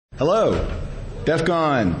Hello,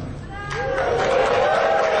 DefCon.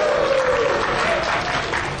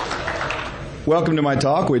 Welcome to my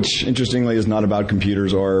talk, which interestingly is not about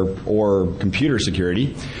computers or computer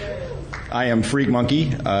security. I am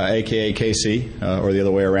Phreakmonkey, aka KC, or the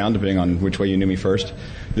other way around, depending on which way you knew me first.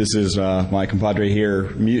 This is my compadre here,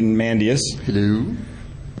 mutantMandias. Hello.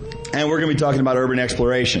 And we're going to be talking about urban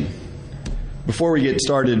exploration. Before we get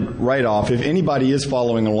started right off, if anybody is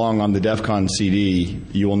following along on the DefCon CD,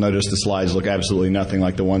 you will notice the slides look absolutely nothing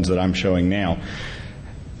like the ones that I'm showing now.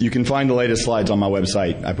 You can find the latest slides on my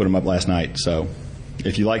website. I put them up last night, so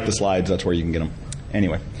if you like the slides, that's where you can get them.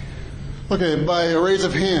 Anyway. Okay, by a raise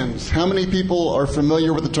of hands, how many people are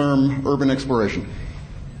familiar with the term urban exploration?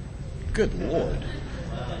 Good Lord.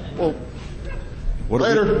 Well,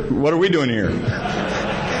 Later. What are we doing here?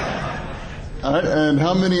 All right, and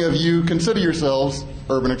how many of you consider yourselves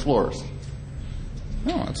urban explorers?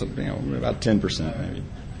 Oh, that's about 10% maybe.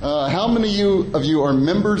 How many of you are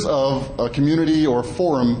members of a community or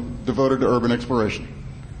forum devoted to urban exploration?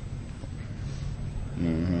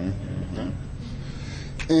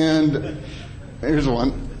 And here's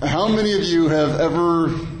one. How many of you have ever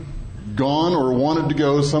gone or wanted to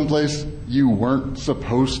go someplace you weren't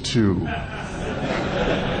supposed to?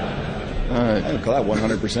 All right. I would call that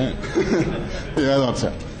 100%. Yeah, that's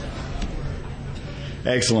it.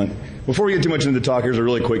 Excellent. Before we get too much into the talk, here's a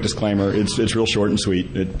really quick disclaimer. It's real short and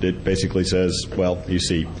sweet. It basically says, well, you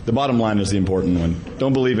see, the bottom line is the important one.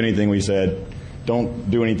 Don't believe anything we said. Don't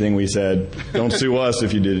do anything we said. Don't sue us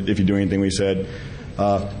if you do anything we said.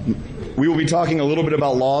 We will be talking a little bit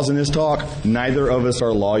about laws in this talk. Neither of us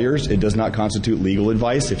are lawyers. It does not constitute legal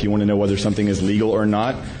advice. If you want to know whether something is legal or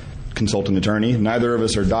not, consult an attorney. Neither of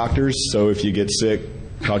us are doctors, so if you get sick,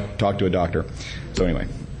 talk to a doctor. So anyway.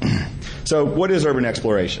 So what is urban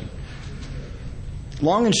exploration?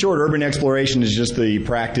 Long and short, urban exploration is just the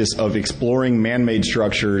practice of exploring man-made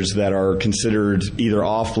structures that are considered either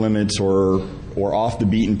off limits or off the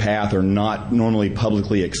beaten path or not normally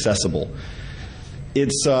publicly accessible.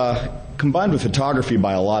 It's combined with photography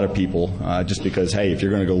by a lot of people, just because, hey, if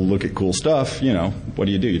you're going to go look at cool stuff, what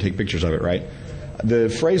do? You take pictures of it, right? The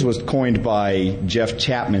phrase was coined by Jeff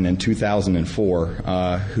Chapman in 2004,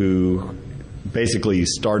 who basically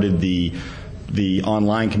started the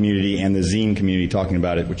online community and the zine community talking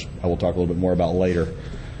about it, which I will talk a little bit more about later.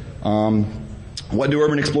 What do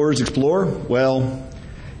urban explorers explore? Well,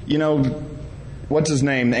 what's his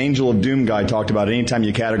name? The Angel of Doom guy talked about it. Anytime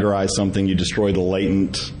you categorize something, you destroy the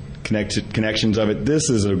latent connections of it. This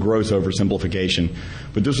is a gross oversimplification,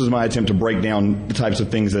 but this was my attempt to break down the types of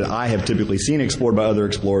things that I have typically seen explored by other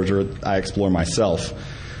explorers or I explore myself.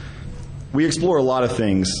 We explore a lot of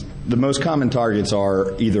things. The most common targets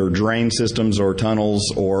are either drain systems or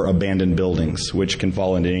tunnels or abandoned buildings, which can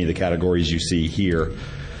fall into any of the categories you see here.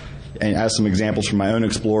 And as some examples from my own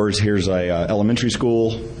explorers, here's a elementary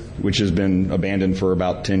school, which has been abandoned for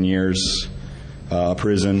about 10 years, a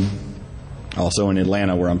prison, also in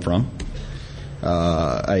Atlanta, where I'm from,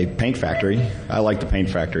 a paint factory. I like the paint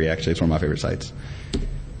factory, actually. It's one of my favorite sites.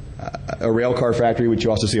 A rail car factory, which you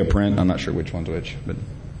also see a print. I'm not sure which one's which, but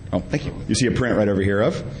thank you. You see a print right over here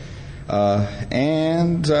of.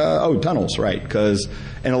 Tunnels, right, because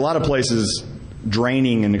in a lot of places,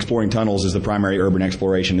 draining and exploring tunnels is the primary urban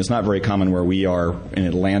exploration. It's not very common where we are in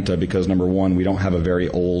Atlanta because, number one, we don't have a very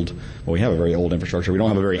old, we have a very old infrastructure. We don't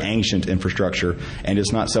have a very ancient infrastructure, and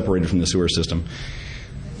it's not separated from the sewer system.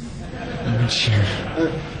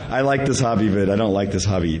 I like this hobby, but I don't like this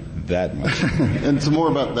hobby that much. And some more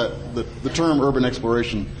about that, the term urban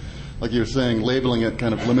exploration, like you were saying, labeling it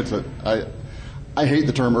kind of limits it. I hate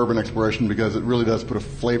the term urban exploration because it really does put a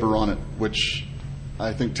flavor on it, which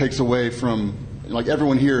I think takes away from, like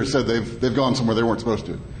everyone here has said they've gone somewhere they weren't supposed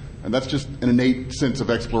to. And that's just an innate sense of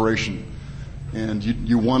exploration. And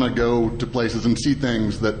you want to go to places and see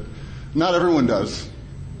things that not everyone does.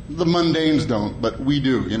 The mundanes don't, but we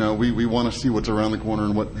do. We want to see what's around the corner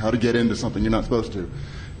and how to get into something you're not supposed to.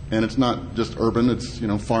 And it's not just urban, it's,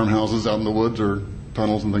 farmhouses out in the woods or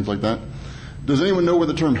tunnels and things like that. Does anyone know where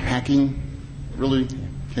the term hacking really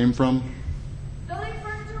came from?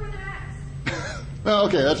 Oh,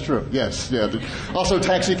 okay, that's true. Yes, yeah. Also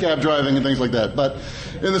taxi cab driving and things like that. But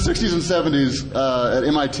in the 60s and 70s at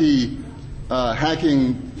MIT,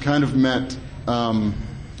 hacking kind of meant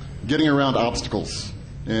getting around obstacles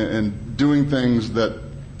and doing things that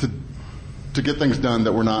to get things done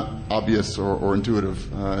that were not obvious or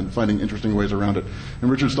intuitive, and finding interesting ways around it.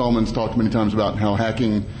 And Richard Stallman's talked many times about how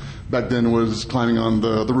hacking back then was climbing on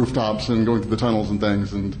the rooftops and going through the tunnels and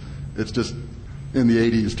things, and it's just in the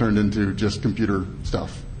 80s turned into just computer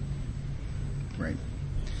stuff. Right.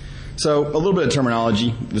 So a little bit of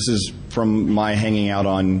terminology. This is from my hanging out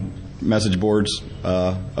on message boards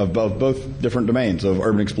of both different domains, of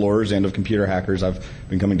urban explorers and of computer hackers. I've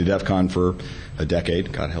been coming to DefCon for a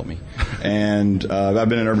decade, God help me. And I've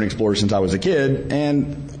been an urban explorer since I was a kid.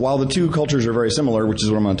 And while the two cultures are very similar, which is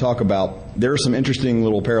what I'm going to talk about, there are some interesting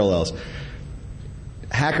little parallels.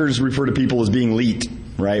 Hackers refer to people as being elite,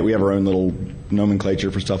 right? We have our own little nomenclature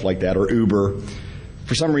for stuff like that, or Uber.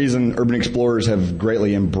 For some reason, urban explorers have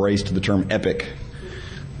greatly embraced the term epic.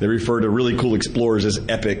 They refer to really cool explorers as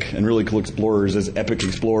epic and really cool explorers as epic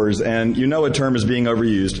explorers. And you know a term is being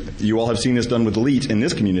overused. You all have seen this done with elite in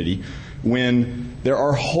this community when there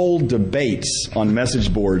are whole debates on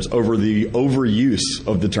message boards over the overuse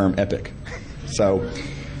of the term epic. So,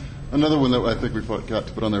 another one that I think we got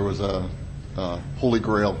to put on there was Holy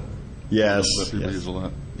Grail. Yes. That people use a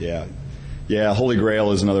lot. Yeah. Yeah, Holy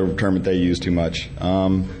Grail is another term that they use too much.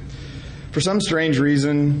 For some strange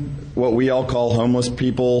reason, what we all call homeless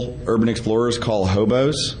people, urban explorers call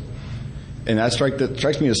hobos. And that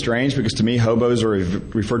strikes me as strange because to me, hobos are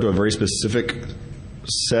referred to a very specific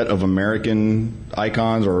set of American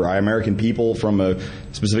icons or American people from a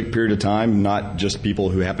specific period of time, not just people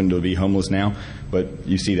who happen to be homeless now, but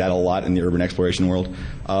you see that a lot in the urban exploration world.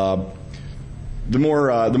 The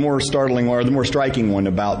more startling or the more striking one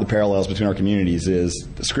about the parallels between our communities is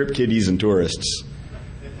the script kiddies and tourists.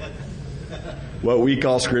 What we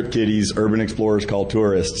call script kiddies, urban explorers call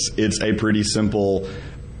tourists. It's a pretty simple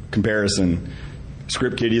comparison.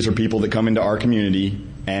 Script kiddies are people that come into our community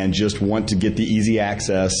and just want to get the easy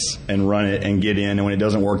access and run it and get in, and when it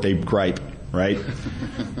doesn't work, they gripe, right?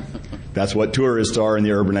 That's what tourists are in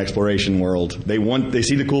the urban exploration world. They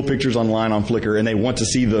see the cool pictures online on Flickr, and they want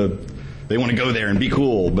to go there and be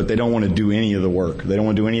cool, but they don't want to do any of the work. They don't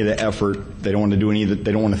want to do any of the effort. They don't want to do any of the,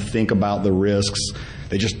 they don't want to think about the risks.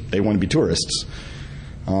 They want to be tourists.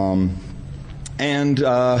 Point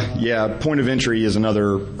of entry is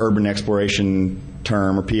another urban exploration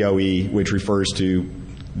term, or POE, which refers to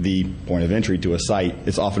the point of entry to a site.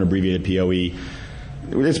 It's often abbreviated POE.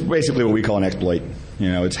 It's basically what we call an exploit.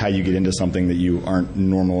 It's how you get into something that you aren't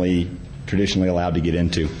traditionally allowed to get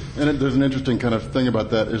into. And there's an interesting kind of thing about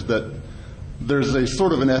that is that there's a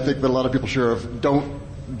sort of an ethic that a lot of people share of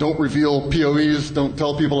don't reveal POEs, don't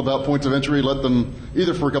tell people about points of entry, let them,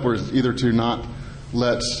 either for a couple of reasons, either to not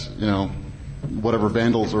let, whatever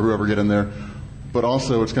vandals or whoever get in there, but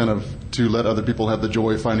also it's kind of to let other people have the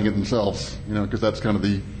joy of finding it themselves, because that's kind of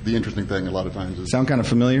the interesting thing a lot of times. Sound kind of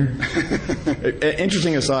familiar?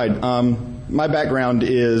 Interesting aside, my background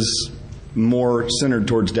is more centered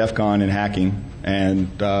towards DefCon and hacking, and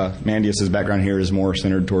Mandias' background here is more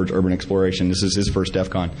centered towards urban exploration. This is his first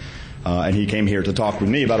DefCon. And he came here to talk with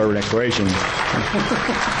me about urban exploration.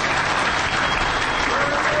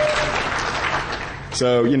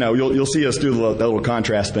 So, you'll see us do that little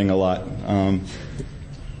contrast thing a lot.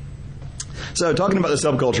 So, talking about the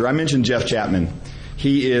subculture, I mentioned Jeff Chapman.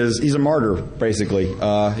 He's a martyr, basically.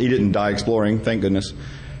 He didn't die exploring, thank goodness.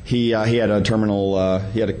 He had a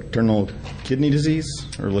terminal kidney disease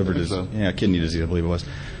or liver disease. So. Yeah, kidney disease, I believe it was.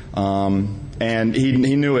 And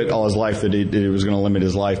he knew it all his life that it was going to limit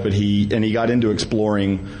his life, but he got into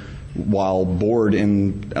exploring while bored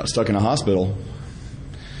and stuck in a hospital.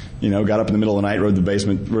 Got up in the middle of the night, rode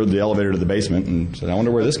the elevator to the basement, and said, "I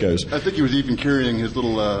wonder where this goes." I think he was even carrying his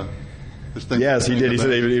little his thing. Yes, he did. He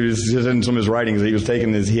said he was in some of his writings. He was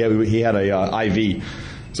taking he had a IV,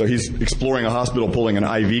 so he's exploring a hospital, pulling an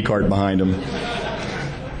IV cart behind him.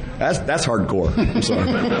 That's hardcore. I'm sorry.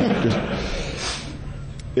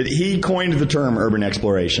 He coined the term urban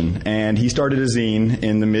exploration, and he started a zine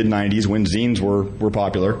in the mid-'90s when zines were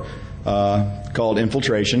popular, called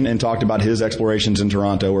Infiltration, and talked about his explorations in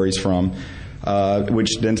Toronto, where he's from,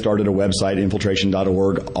 which then started a website,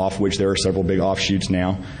 infiltration.org, off which there are several big offshoots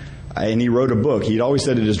now. And he wrote a book. He'd always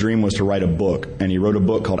said that his dream was to write a book, and he wrote a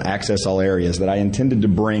book called Access All Areas that I intended to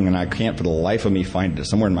bring, and I can't for the life of me find it. It's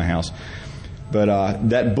somewhere in my house. But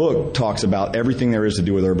that book talks about everything there is to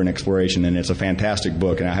do with urban exploration, and it's a fantastic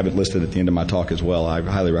book, and I have it listed at the end of my talk as well. I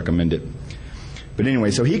highly recommend it. But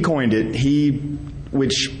anyway, so he coined it,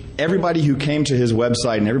 which everybody who came to his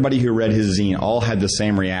website and everybody who read his zine all had the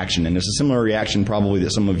same reaction, and it's a similar reaction probably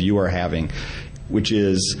that some of you are having, which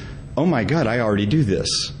is, oh my God, I already do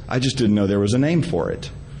this. I just didn't know there was a name for it,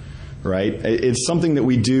 right? It's something that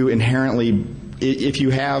we do inherently. If you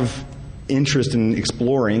have interest in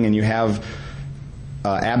exploring and you have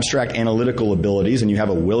abstract analytical abilities and you have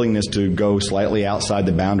a willingness to go slightly outside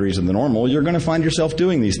the boundaries of the normal, you're going to find yourself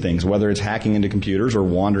doing these things, whether it's hacking into computers or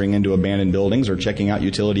wandering into abandoned buildings or checking out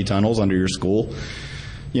utility tunnels under your school.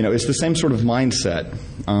 it's the same sort of mindset.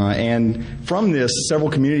 And from this, several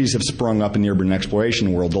communities have sprung up in the urban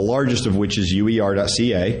exploration world, the largest of which is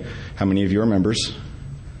uer.ca. How many of you are members?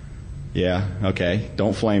 Yeah, okay.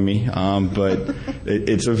 Don't flame me. But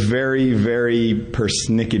it's a very, very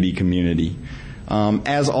persnickety community.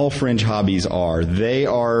 As all fringe hobbies are. They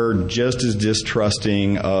are just as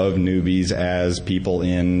distrusting of newbies as people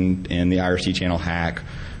in the IRC channel Hack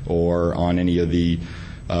or on any of the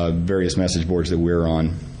various message boards that we're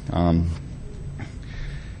on.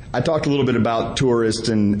 I talked a little bit about tourists,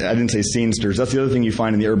 and I didn't say scenesters. That's the other thing you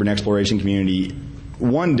find in the urban exploration community.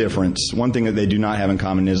 One difference, one thing that they do not have in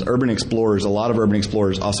common is urban explorers, a lot of urban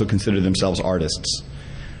explorers also consider themselves artists.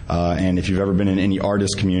 And if you've ever been in any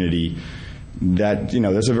artist community, that's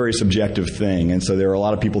a very subjective thing. And so there are a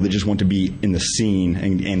lot of people that just want to be in the scene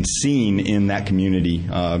and seen in that community.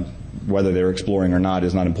 Whether they're exploring or not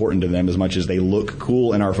is not important to them as much as they look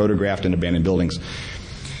cool and are photographed in abandoned buildings.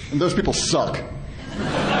 And those people suck.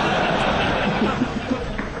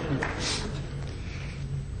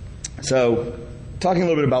 So, talking a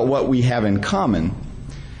little bit about what we have in common,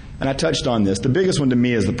 and I touched on this, the biggest one to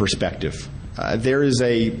me is the perspective. There's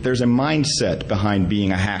a mindset behind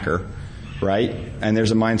being a hacker, right? And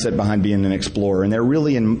there's a mindset behind being an explorer. And they're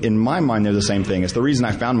really, in my mind, they're the same thing. It's the reason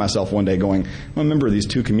I found myself one day going, I'm a member of these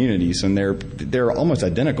two communities, and they're almost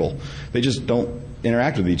identical. They just don't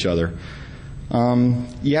interact with each other.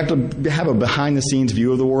 You have to have a behind-the-scenes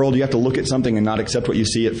view of the world. You have to look at something and not accept what you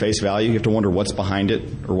see at face value. You have to wonder what's behind it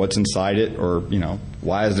or what's inside it, or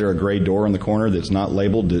why is there a gray door in the corner that's not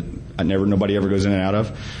labeled that nobody ever goes in and out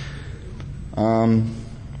of.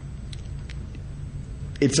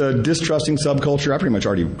 It's a distrusting subculture. I pretty much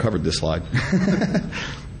already covered this slide.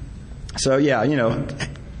 So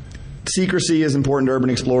secrecy is important to urban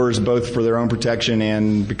explorers, both for their own protection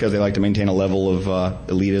and because they like to maintain a level of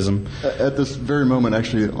elitism. At this very moment,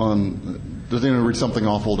 actually, does anyone read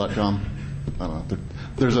somethingawful.com? I don't know.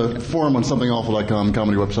 There's a forum on somethingawful.com,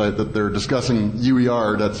 comedy website, that they're discussing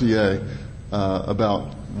uer.ca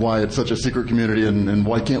about why it's such a secret community and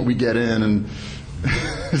why can't we get in, and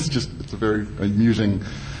it's a very amusing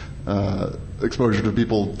exposure to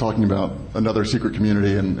people talking about another secret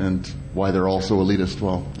community and why they're all so elitist.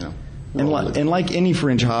 Well, yeah. And like any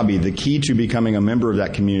fringe hobby, the key to becoming a member of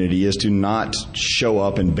that community is to not show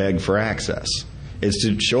up and beg for access. It's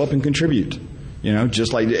to show up and contribute.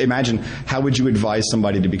 Just like, imagine, how would you advise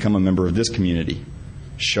somebody to become a member of this community?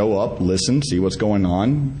 Show up, listen, see what's going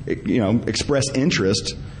on, express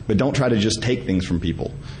interest, but don't try to just take things from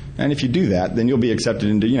people. And if you do that, then you'll be accepted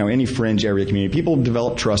into, any fringe area community. People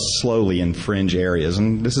develop trust slowly in fringe areas,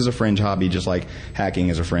 and this is a fringe hobby just like hacking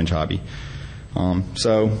is a fringe hobby.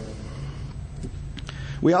 So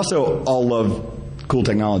we also all love cool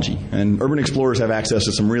technology, and urban explorers have access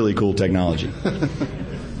to some really cool technology.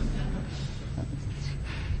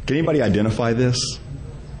 Can anybody identify this?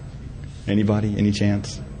 Anybody? Any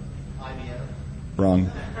chance? IBM.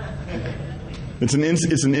 Wrong. It's an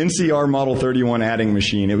NCR Model 31 adding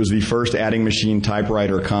machine. It was the first adding machine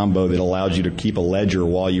typewriter combo that allowed you to keep a ledger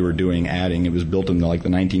while you were doing adding. It was built in the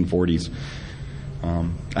 1940s.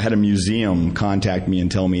 I had a museum contact me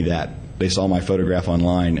and tell me that they saw my photograph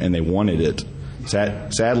online and they wanted it.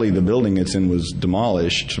 Sadly, the building it's in was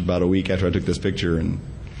demolished about a week after I took this picture, and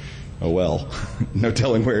oh well, no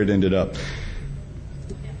telling where it ended up.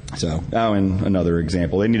 So, and another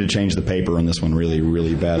example. They need to change the paper on this one really,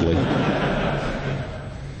 really badly.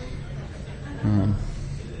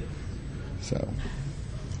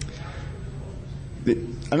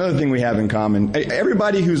 Another thing we have in common,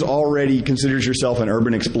 everybody who's already considers yourself an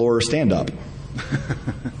urban explorer, stand up.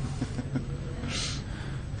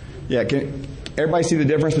 Yeah, can everybody see the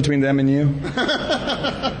difference between them and you?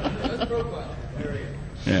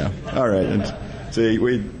 Yeah, all right. See,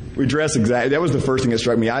 we dress exactly. That was the first thing that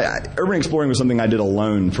struck me. Urban exploring was something I did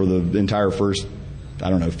alone for the entire first,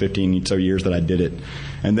 15 so years that I did it.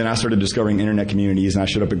 And then I started discovering internet communities, and I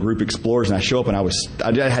showed up at Group Explorers, and I show up, and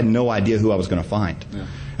I had no idea who I was going to find. Yeah.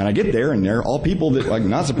 And I get there, and they're all people that,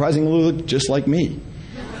 not surprisingly, look just like me.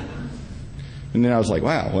 And then I was like,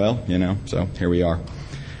 wow, well, so here we are.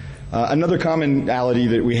 Another commonality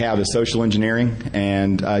that we have is social engineering,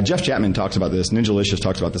 and Jeff Chapman talks about this. Ninjalicious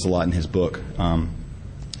talks about this a lot in his book.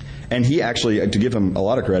 And he actually, to give him a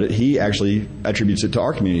lot of credit, he actually attributes it to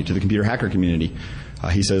our community, to the computer hacker community.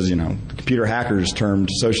 He says, the computer hackers termed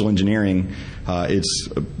social engineering, it's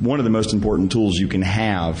one of the most important tools you can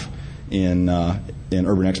have in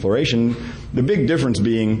urban exploration. The big difference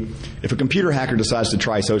being, if a computer hacker decides to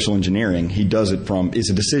try social engineering, he does it it's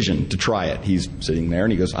a decision to try it. He's sitting there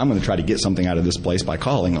and he goes, I'm going to try to get something out of this place by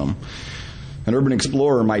calling them. An urban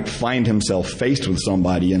explorer might find himself faced with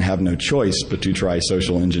somebody and have no choice but to try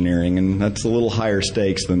social engineering, and that's a little higher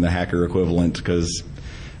stakes than the hacker equivalent, because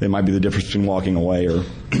it might be the difference between walking away or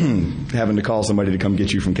having to call somebody to come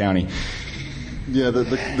get you from county. Yeah,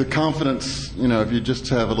 the confidence, if you just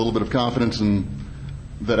have a little bit of confidence and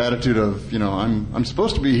that attitude of, I'm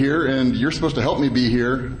supposed to be here and you're supposed to help me be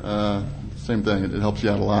here, same thing. It helps you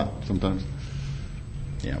out a lot sometimes.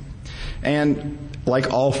 Yeah. And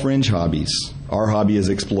like all fringe hobbies, our hobby is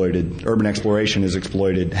exploited. Urban exploration is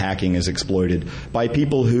exploited. Hacking is exploited by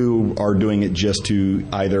people who are doing it just to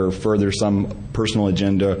either further some personal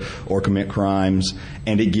agenda or commit crimes,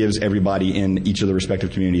 and it gives everybody in each of the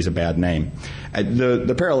respective communities a bad name.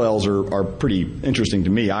 The parallels are pretty interesting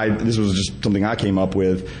to me. This was just something I came up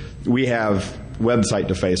with. We have website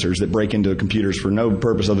defacers that break into computers for no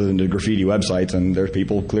purpose other than to graffiti websites, and there's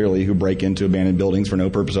people clearly who break into abandoned buildings for no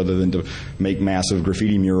purpose other than to make massive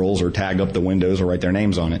graffiti murals or tag up the windows or write their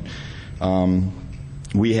names on it.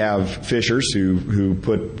 We have phishers who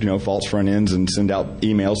put false front ends and send out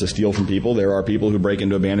emails to steal from people. There are people who break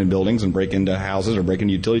into abandoned buildings and break into houses or break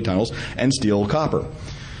into utility tunnels and steal copper.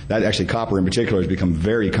 That actually, copper in particular, has become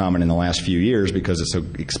very common in the last few years because it's so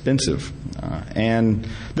expensive. And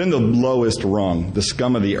then the lowest rung, the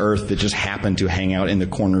scum of the earth that just happen to hang out in the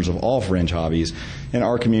corners of all fringe hobbies. In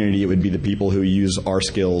our community, it would be the people who use our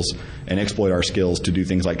skills and exploit our skills to do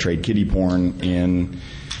things like trade kiddie porn. In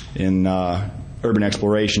urban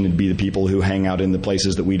exploration, it'd be the people who hang out in the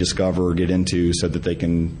places that we discover or get into so that they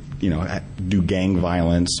can, do gang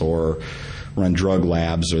violence or run drug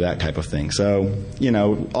labs or that type of thing. So,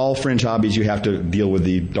 all fringe hobbies, you have to deal with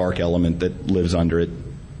the dark element that lives under it.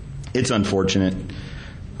 It's unfortunate.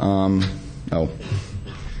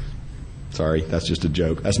 Sorry, that's just a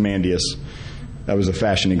joke. That's Mandias. That was a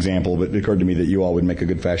fashion example, but it occurred to me that you all would make a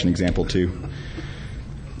good fashion example too.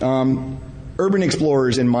 Urban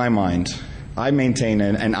explorers, in my mind, I maintain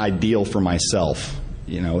an ideal for myself.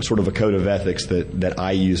 Sort of a code of ethics that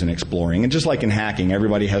I use in exploring. And just like in hacking,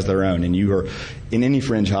 everybody has their own. And you are, in any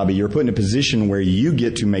fringe hobby, you're put in a position where you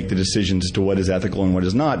get to make the decisions as to what is ethical and what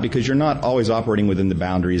is not, because you're not always operating within the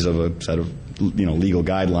boundaries of a set of, legal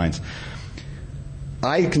guidelines.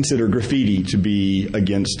 I consider graffiti to be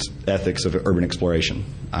against ethics of urban exploration.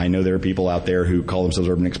 I know there are people out there who call themselves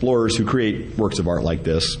urban explorers who create works of art like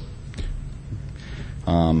this,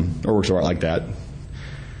 or works of art like that.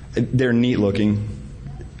 They're neat looking.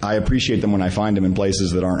 I appreciate them when I find them in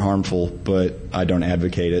places that aren't harmful, but I don't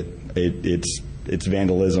advocate it. It's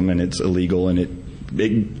vandalism and it's illegal, and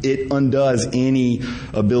it undoes any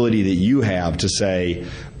ability that you have to say,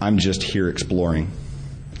 I'm just here exploring.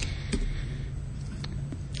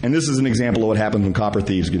 And this is an example of what happens when copper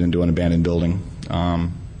thieves get into an abandoned building.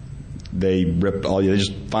 They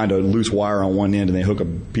just find a loose wire on one end and they hook a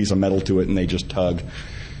piece of metal to it and they just tug,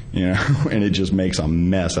 and it just makes a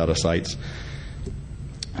mess out of sites.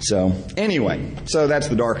 So anyway, that's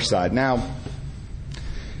the dark side. Now,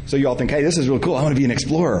 so you all think, hey, this is really cool. I want to be an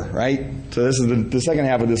explorer, right? So this is the second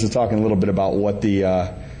half of this is talking a little bit about what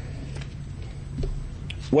it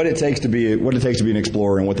takes to be an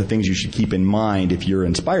explorer and what the things you should keep in mind if you're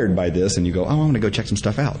inspired by this and you go, I want to go check some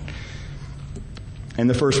stuff out. And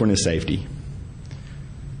the first one is safety.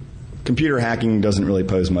 Computer hacking doesn't really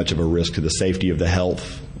pose much of a risk to the safety of the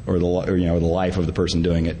health or the life of the person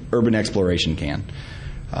doing it. Urban exploration can.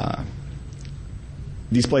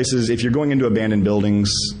 These places, if you're going into abandoned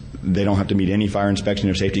buildings, they don't have to meet any fire inspection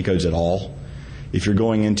or safety codes at all. If you're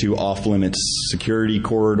going into off-limits security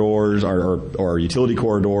corridors or utility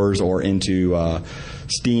corridors or into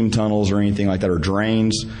steam tunnels or anything like that, or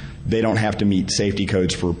drains, they don't have to meet safety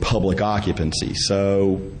codes for public occupancy.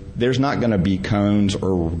 So there's not going to be cones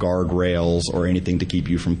or guardrails or anything to keep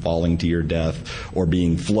you from falling to your death or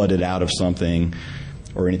being flooded out of something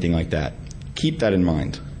or anything like that. Keep that in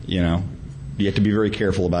mind, You have to be very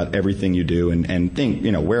careful about everything you do and think,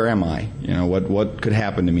 where am I? What could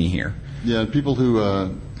happen to me here? Yeah, people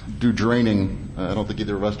who do draining, I don't think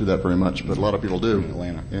either of us do that very much, but a lot of people do.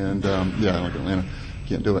 Atlanta. And, like Atlanta,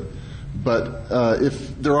 can't do it. But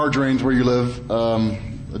if there are drains where you live,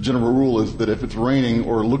 a general rule is that if it's raining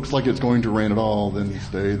or looks like it's going to rain at all, then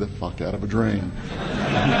stay the fuck out of a drain.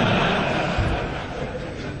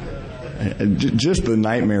 Just the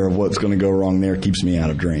nightmare of what's going to go wrong there keeps me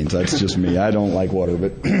out of drains. That's just me. I don't like water,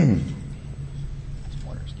 but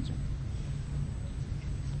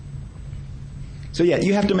so yeah,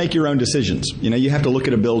 you have to make your own decisions. You have to look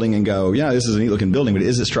at a building and go, this is a neat looking building, but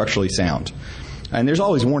is it structurally sound? And there's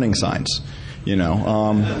always warning signs,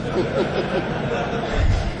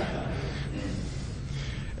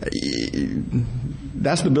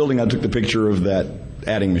 That's the building I took the picture of that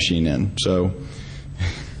adding machine in. So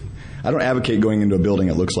I don't advocate going into a building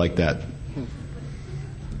that looks like that.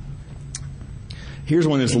 Here's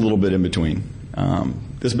one that's a little bit in between.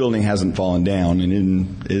 This building hasn't fallen down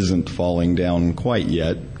and isn't falling down quite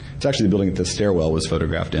yet. It's actually the building that the stairwell was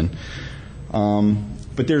photographed in.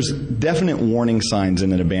 But there's definite warning signs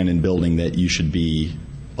in an abandoned building that you should be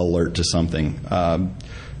alert to something.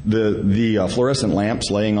 The fluorescent lamps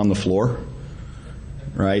laying on the floor,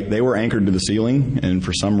 right? They were anchored to the ceiling, and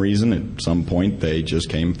for some reason, at some point, they just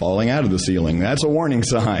came falling out of the ceiling. That's a warning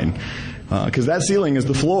sign, because that ceiling is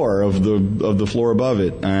the floor of the floor above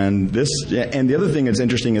it. And the other thing that's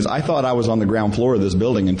interesting is I thought I was on the ground floor of this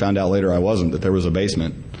building, and found out later I wasn't. That there was a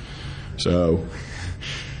basement. So,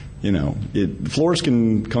 floors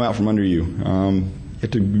can come out from under you. You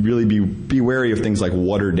have to really be wary of things like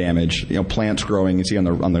water damage. Plants growing. You see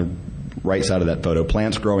on the right side of that photo,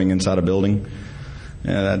 plants growing inside a building.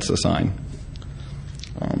 Yeah, that's a sign.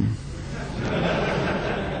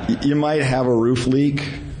 You might have a roof leak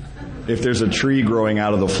if there's a tree growing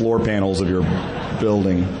out of the floor panels of your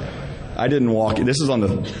building. I didn't walk. This is on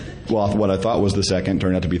what I thought was the second,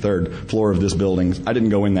 turned out to be third floor of this building. I didn't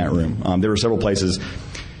go in that room. There were several places.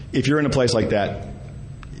 If you're in a place like that,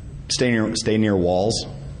 stay near walls.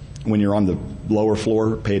 When you're on the lower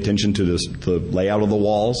floor, pay attention to the layout of the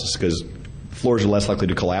walls, because floors are less likely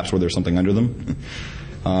to collapse where there's something under them.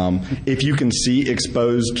 If you can see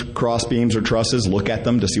exposed cross beams or trusses, look at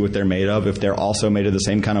them to see what they're made of. If they're also made of the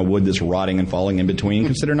same kind of wood that's rotting and falling in between,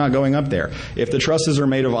 consider not going up there. If the trusses are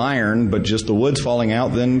made of iron, but just the wood's falling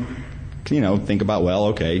out, then think about,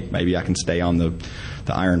 okay, maybe I can stay on the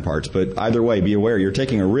iron parts. But either way, be aware you're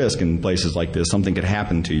taking a risk in places like this. Something could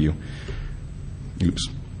happen to you. Oops,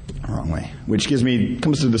 wrong way. Which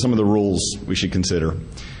comes to some of the rules we should consider.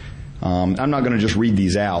 I'm not going to just read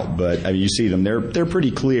these out, but you see them. They're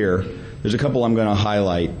pretty clear. There's a couple I'm going to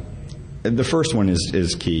highlight. The first one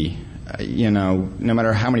is key. No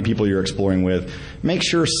matter how many people you're exploring with, make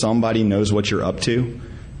sure somebody knows what you're up to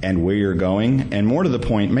and where you're going. And more to the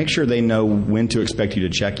point, make sure they know when to expect you to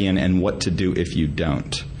check in and what to do if you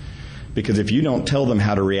don't. Because if you don't tell them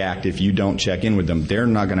how to react, if you don't check in with them, they're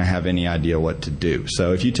not going to have any idea what to do.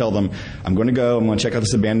 So if you tell them, I'm going to check out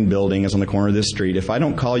this abandoned building, it's on the corner of this street. If I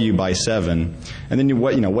don't call you by 7, and then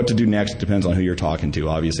what to do next depends on who you're talking to,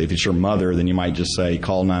 obviously. If it's your mother, then you might just say,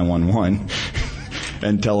 call 911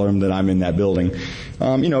 and tell them that I'm in that building.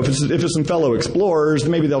 If it's some fellow explorers,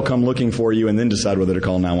 maybe they'll come looking for you and then decide whether to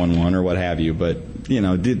call 911 or what have you. But,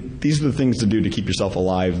 these are the things to do to keep yourself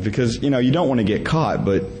alive, because, you don't want to get caught,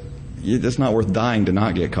 but it's not worth dying to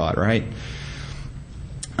not get caught, right?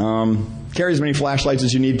 Carry as many flashlights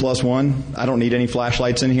as you need, +1. I don't need any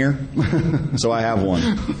flashlights in here, so I have one.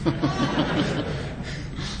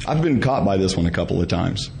 I've been caught by this one a couple of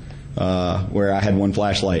times, where I had one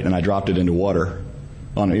flashlight and I dropped it into water.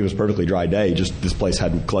 It was a perfectly dry day, just this place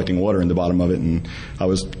had collecting water in the bottom of it, and I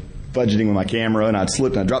was budgeting with my camera, and I'd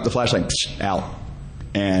slipped and I dropped the flashlight out,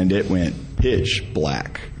 and it went pitch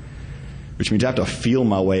black. Which means I have to feel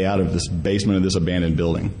my way out of this basement of this abandoned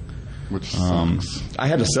building. Which sucks. I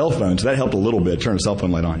had a cell phone, so that helped a little bit. Turn a cell phone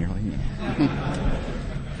light on. You're like,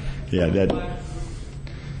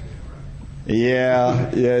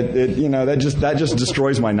 that just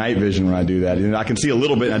destroys my night vision when I do that. I can see a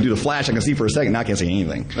little bit, and I do the flash. I can see for a second. Now I can't see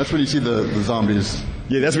anything. That's when you see the zombies.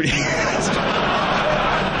 Yeah, that's what.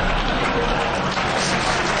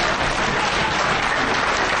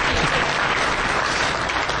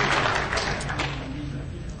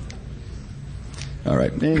 All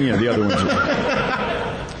right, and the other ones.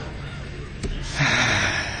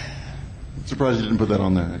 Surprised you didn't put that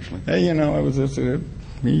on there, actually. Hey,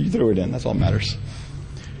 you threw it in. That's all that matters.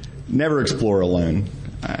 Never explore alone.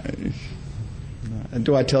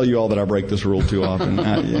 Do I tell you all that I break this rule too often?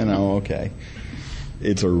 Okay.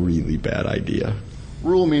 It's a really bad idea.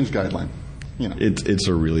 Rule means guideline. It's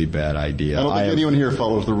a really bad idea. I don't think anyone here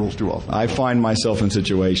follows the rules too often. I find myself in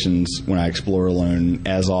situations when I explore alone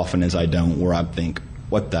as often as I don't, where I think,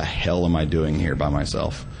 what the hell am I doing here by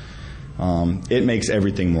myself? It makes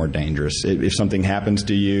everything more dangerous. If something happens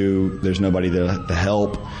to you, there's nobody to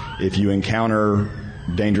help. If you encounter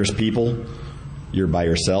dangerous people, you're by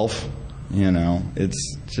yourself.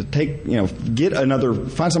 It's to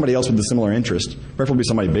find somebody else with a similar interest, preferably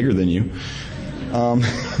somebody bigger than you.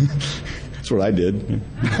 That's what I did.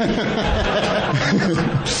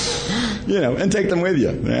 And take them with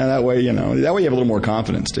you. That way you have a little more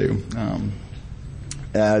confidence too.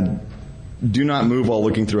 do not move while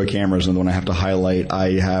looking through a camera is the one I have to highlight.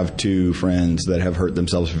 I have 2 friends that have hurt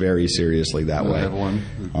themselves very seriously that way. I have one.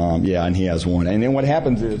 Yeah, and he has one. And then what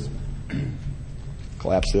happens is,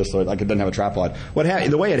 collapse this so it doesn't have a tripod.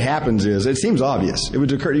 The way it happens is, it seems obvious. It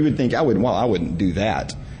would occur, you would think, I wouldn't do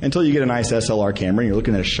that. Until you get a nice SLR camera and you're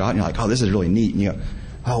looking at a shot and you're like, oh, this is really neat. And you go,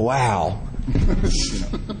 oh, wow.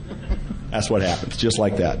 That's what happens, just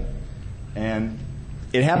like that. And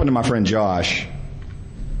it happened to my friend Josh.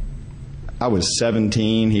 I was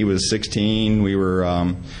 17, he was 16.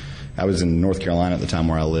 I was in North Carolina at the time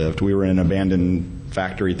where I lived. We were in an abandoned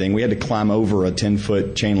factory thing. We had to climb over a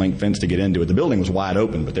 10-foot chain link fence to get into it. The building was wide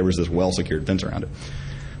open, but there was this well-secured fence around it.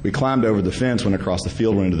 We climbed over the fence, went across the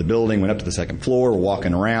field, went into the building, went up to the second floor,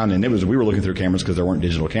 walking around, and we were looking through cameras because there weren't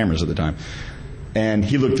digital cameras at the time. And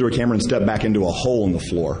he looked through a camera and stepped back into a hole in the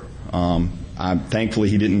floor. Thankfully,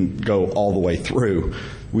 he didn't go all the way through.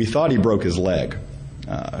 We thought he broke his leg.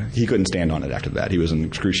 He couldn't stand on it after that. He was in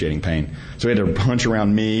excruciating pain. So he had to punch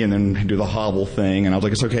around me and then do the hobble thing. And I was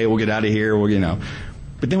like, it's okay, we'll get out of here.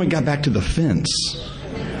 But then we got back to the fence.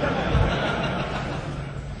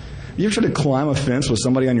 You ever try to climb a fence with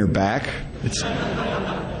somebody on your back?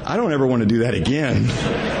 I don't ever want to do that again.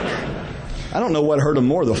 I don't know what hurt him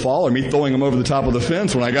more, the fall or me throwing him over the top of the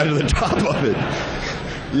fence when I got to the top of it.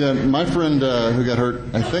 Yeah, my friend who got hurt,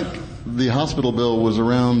 I think the hospital bill was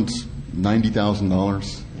around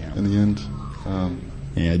 $90,000 in the end.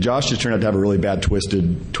 Yeah, Josh just turned out to have a really bad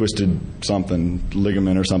twisted something,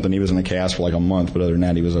 ligament or something. He was in a cast for like a month, but other than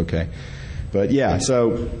that, he was okay. But yeah,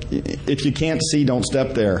 so if you can't see, don't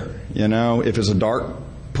step there. If it's a dark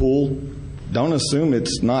pool, don't assume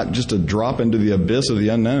it's not just a drop into the abyss of the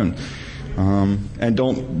unknown. And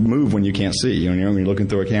don't move when you can't see. When you're looking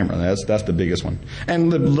through a camera. That's the biggest one.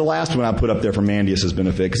 And the last one I put up there for Mandias'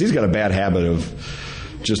 benefit, because he's got a bad habit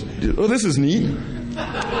of just, oh, this is neat.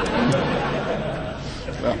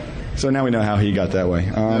 So now we know how he got that way.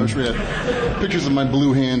 I wish we had pictures of my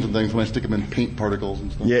blue hands and things when I stick them in paint particles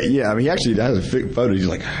and stuff. Yeah. I mean, he actually has a photo. He's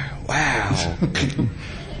like, wow.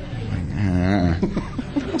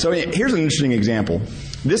 So here's an interesting example.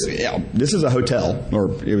 This is a hotel,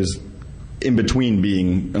 or it was in between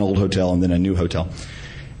being an old hotel and then a new hotel.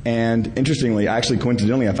 And interestingly,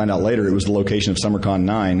 coincidentally, I found out later it was the location of SummerCon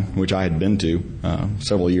 9, which I had been to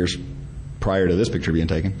several years prior to this picture being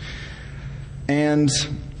taken. And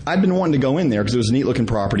I'd been wanting to go in there because it was a neat-looking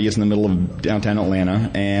property. It's in the middle of downtown Atlanta.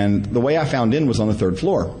 And the way I found in was on the 3rd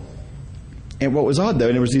floor. And what was odd, though,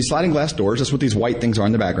 and there was these sliding glass doors. That's what these white things are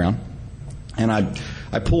in the background. And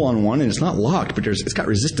I pull on one, and it's not locked, but it's got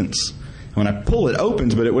resistance. And when I pull, it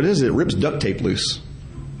opens, but it rips duct tape loose.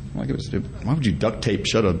 Why would you duct tape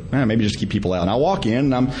shut up? Maybe just keep people out. And I walk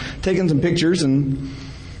in, and I'm taking some pictures, and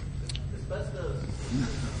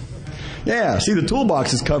yeah, see, the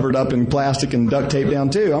toolbox is covered up in plastic and duct tape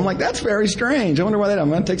down too. I'm like, that's very strange. I wonder why that is. I'm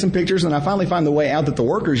going to take some pictures, and I finally find the way out that the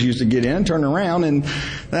workers used to get in, turn around, and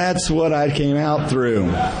that's what I came out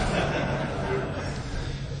through.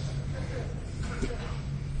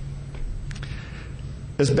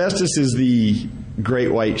 Asbestos is the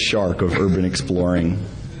great white shark of urban exploring.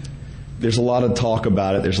 There's a lot of talk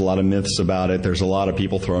about it. There's a lot of myths about it. There's a lot of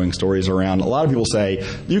people throwing stories around. A lot of people say,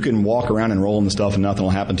 you can walk around and roll in the stuff and nothing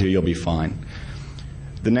will happen to you. You'll be fine.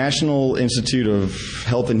 The National Institute of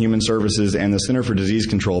Health and Human Services and the Center for Disease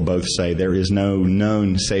Control both say there is no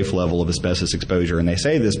known safe level of asbestos exposure. And they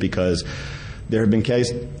say this because there have been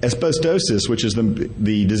cases, asbestosis, which is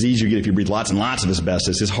the disease you get if you breathe lots and lots of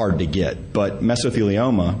asbestos, is hard to get. But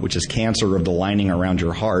mesothelioma, which is cancer of the lining around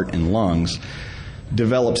your heart and lungs,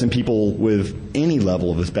 develops in people with any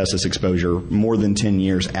level of asbestos exposure more than 10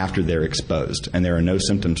 years after they're exposed. And there are no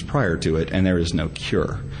symptoms prior to it, and there is no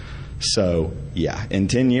cure. So, yeah, in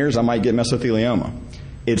 10 years, I might get mesothelioma.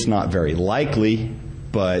 It's not very likely,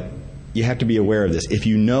 but you have to be aware of this. If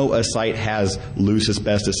you know a site has loose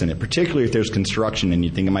asbestos in it, particularly if there's construction and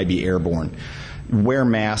you think it might be airborne, wear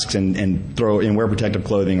masks and wear protective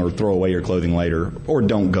clothing, or throw away your clothing later, or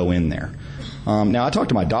don't go in there. Now, I talked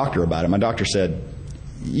to my doctor about it. My doctor said,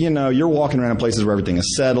 you're walking around in places where everything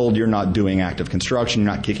is settled. You're not doing active construction.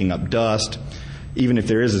 You're not kicking up dust. Even if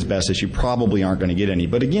there is asbestos, you probably aren't going to get any.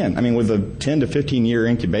 But again, I mean, with a 10 to 15 year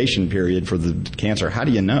incubation period for the cancer, how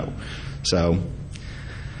do you know? So,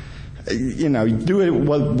 do it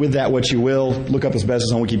with that what you will. Look up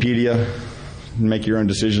asbestos on Wikipedia. Make your own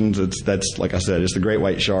decisions. That's like I said, it's the great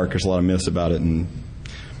white shark. There's a lot of myths about it. And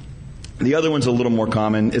the other one's a little more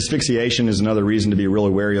common. Asphyxiation is another reason to be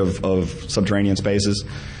really wary of subterranean spaces.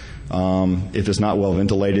 If it's not well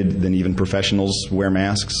ventilated, then even professionals wear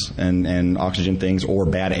masks and oxygen things, or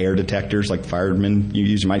bad air detectors like firemen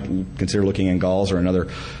use. You might consider looking in Galls or another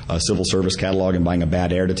civil service catalog and buying a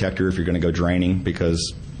bad air detector if you're going to go draining,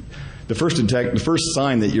 because the first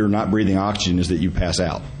sign that you're not breathing oxygen is that you pass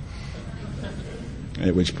out.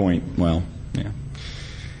 At which point, well, yeah.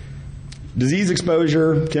 Disease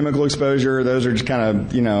exposure, chemical exposure, those are just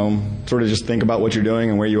kind of, sort of just think about what you're doing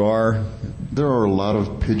and where you are. There are a lot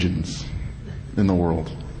of pigeons in the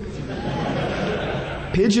world.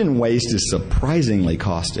 Pigeon waste is surprisingly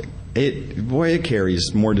caustic. It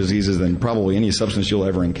carries more diseases than probably any substance you'll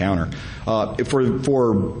ever encounter.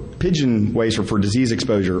 For pigeon waste or for disease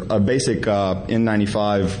exposure, a basic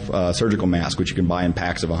N95 surgical mask, which you can buy in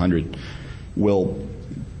packs of 100, will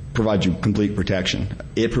provide you complete protection.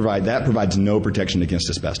 That provides no protection against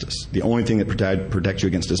asbestos. The only thing that protects you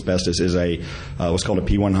against asbestos is what's called a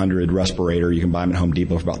P100 respirator. You can buy them at Home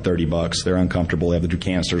Depot for about $30. They're uncomfortable. They have the two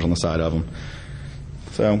canisters on the side of them.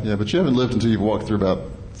 So yeah, but you haven't lived until you've walked through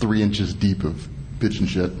about 3 inches deep of pigeon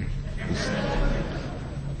shit.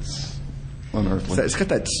 It's unearthly. It's got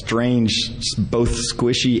that strange, both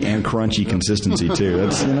squishy and crunchy consistency too.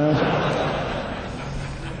 That's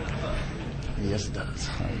Yes, it does.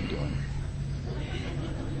 How are you doing?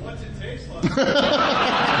 What's it taste like?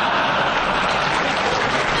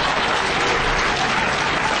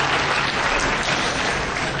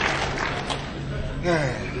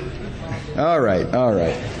 All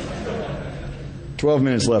right. 12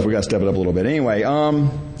 minutes left. We got to step it up a little bit. Anyway, I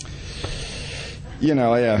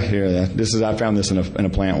found this in a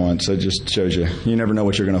plant once. So it just shows you. You never know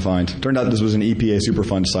what you're going to find. Turned out this was an EPA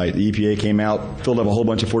Superfund site. The EPA came out, filled up a whole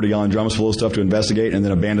bunch of 40-gallon drums full of stuff to investigate, and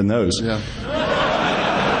then abandoned those. Yeah.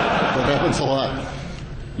 That happens a lot.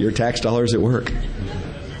 Your tax dollars at work.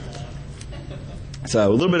 So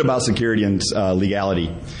a little bit about security and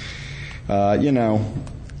legality.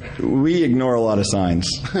 We ignore a lot of signs.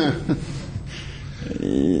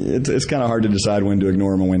 It's kind of hard to decide when to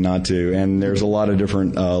ignore them and when not to. And there's a lot of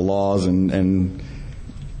different laws and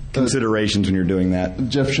considerations when you're doing that.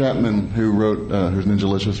 Jeff Chapman, who's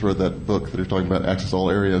Ninjalicious, wrote that book that he's talking about, Access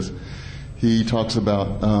All Areas. He talks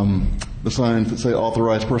about the signs that say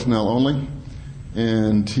authorized personnel only.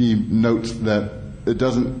 And he notes that it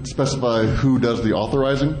doesn't specify who does the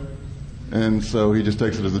authorizing. And so he just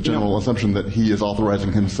takes it as a general assumption that he is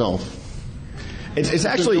authorizing himself. It's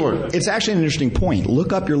actually an interesting point.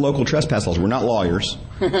 Look up your local trespass laws. We're not lawyers,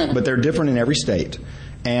 but they're different in every state.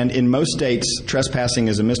 And in most states, trespassing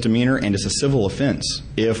is a misdemeanor and it's a civil offense.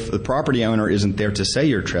 If the property owner isn't there to say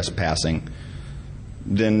you're trespassing,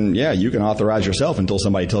 then, yeah, you can authorize yourself until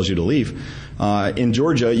somebody tells you to leave. In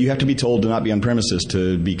Georgia, you have to be told to not be on premises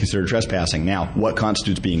to be considered trespassing. Now, what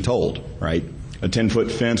constitutes being told, right? A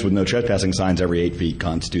 10-foot fence with no trespassing signs every 8 feet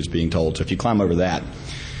constitutes being told. So if you climb over that.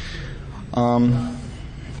 Somebody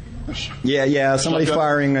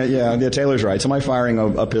firing, Taylor's right. Somebody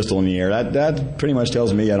firing a pistol in the air. That pretty much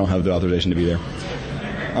tells me I don't have the authorization to be there.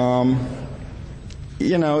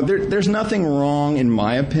 There's nothing wrong, in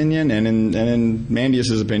my opinion, and in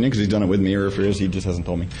Mandias' opinion, because he's done it with me, or if he just hasn't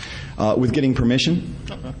told me, with getting permission.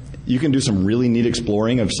 You can do some really neat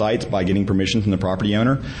exploring of sites by getting permission from the property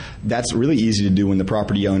owner. That's really easy to do when the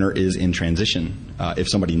property owner is in transition. If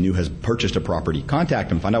somebody new has purchased a property, contact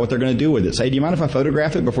them, find out what they're going to do with it. Say, do you mind if I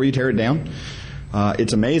photograph it before you tear it down?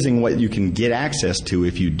 It's amazing what you can get access to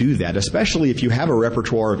if you do that, especially if you have a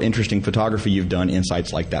repertoire of interesting photography you've done in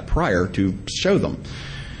sites like that prior to show them.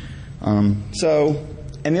 And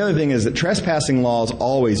the other thing is that trespassing laws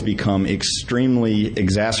always become extremely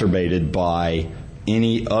exacerbated by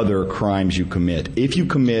any other crimes you commit. If you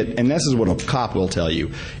commit, and this is what a cop will tell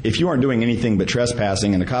you, if you aren't doing anything but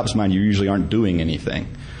trespassing, in the cop's mind, you usually aren't doing anything.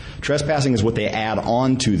 Trespassing is what they add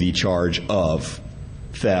on to the charge of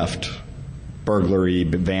theft, burglary,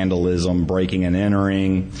 vandalism, breaking and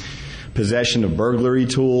entering, possession of burglary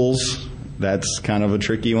tools. That's kind of a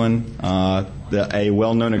tricky one. A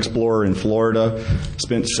well-known explorer in Florida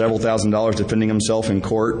spent several $1,000s defending himself in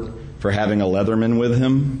court for having a Leatherman with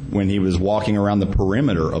him when he was walking around the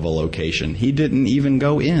perimeter of a location. He didn't even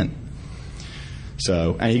go in.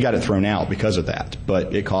 And he got it thrown out because of that,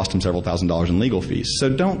 but it cost him several $1,000s in legal fees. So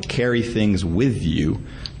don't carry things with you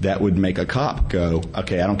that would make a cop go,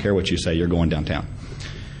 okay, I don't care what you say, you're going downtown.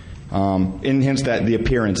 And hence the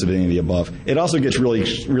appearance of any of the above. It also gets really,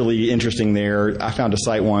 really interesting there. I found a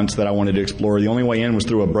site once that I wanted to explore. The only way in was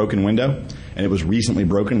through a broken window, and it was recently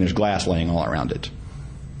broken, and there's glass laying all around it.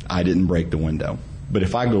 I didn't break the window. But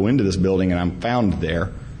if I go into this building and I'm found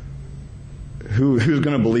there, who's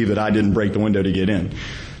going to believe that I didn't break the window to get in?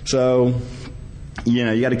 So,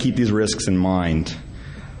 you got to keep these risks in mind.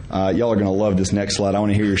 Y'all are going to love this next slide. I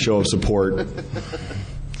want to hear your show of support.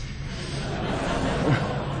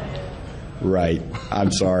 Right.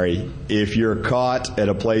 I'm sorry. If you're caught at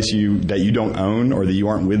a place that you don't own or that you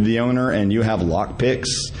aren't with the owner and you have lock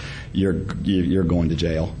picks, you're going to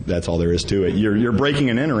jail. That's all there is to it. You're breaking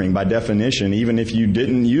and entering by definition, even if you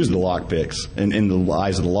didn't use the lock picks in the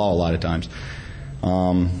eyes of the law a lot of times.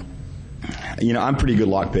 I'm pretty good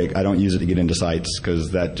lockpick. I don't use it to get into sites because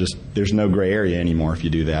there's no gray area anymore if you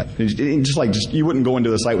do that. You wouldn't go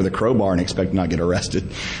into a site with a crowbar and expect to not get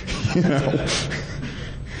arrested.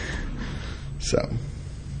 So,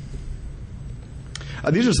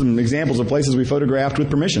 these are some examples of places we photographed with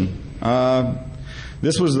permission.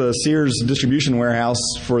 This was the Sears distribution warehouse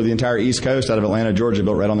for the entire East Coast out of Atlanta, Georgia,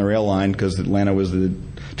 built right on the rail line because Atlanta was the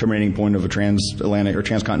terminating point of a transatlantic or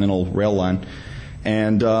transcontinental rail line.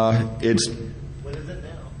 And what is it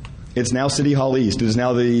now? It's now City Hall East. It is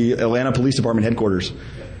now the Atlanta Police Department headquarters.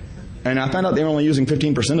 And I found out they were only using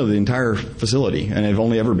 15% of the entire facility, and they've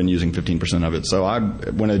only ever been using 15% of it. So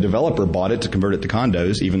when a developer bought it to convert it to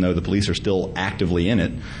condos, even though the police are still actively in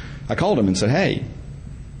it, I called them and said, hey,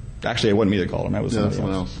 actually it wasn't me that called them. That was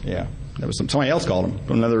someone else. Yeah, that was somebody else called him.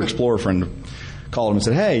 Another Explorer friend called him and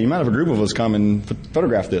said, hey, you might have a group of us come and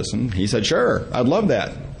photograph this. And he said, sure, I'd love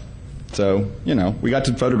that. So, we got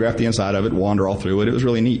to photograph the inside of it, wander all through it. It was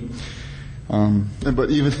really neat. But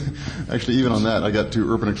even on that, I got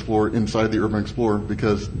to Urban Explorer inside the Urban Explorer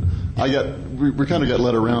because we kind of got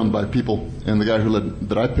led around by people, and the guy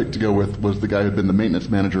that I picked to go with was the guy who'd been the maintenance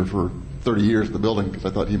manager for 30 years at the building because I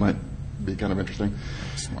thought he might be kind of interesting.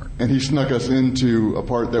 Smart. And he snuck us into a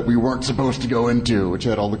part that we weren't supposed to go into, which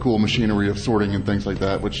had all the cool machinery of sorting and things like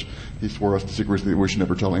that, which he swore us to secrecy that we should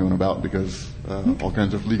never tell anyone about because all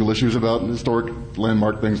kinds of legal issues about historic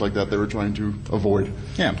landmark things like that they were trying to avoid.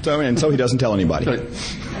 Yeah, so he doesn't tell anybody. Right.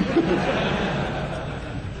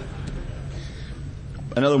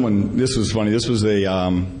 Another one, this was funny. This was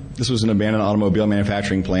an abandoned automobile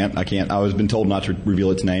manufacturing plant. I was been told not to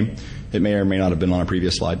reveal its name. It may or may not have been on a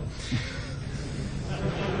previous slide.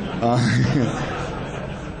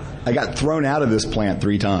 I got thrown out of this plant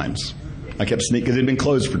 3 times. I kept sneaking, because it had been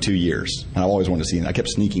closed for 2 years, and I always wanted to see it. I kept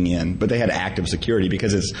sneaking in, but they had active security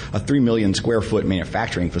because it's a 3 million square foot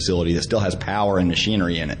manufacturing facility that still has power and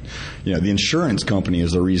machinery in it. The insurance company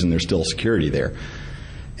is the reason there's still security there.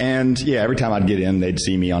 And yeah, every time I'd get in, they'd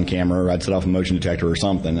see me on camera, or I'd set off a motion detector or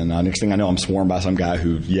something, and next thing I know, I'm swarmed by some guy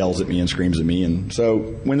who yells at me and screams at me. And so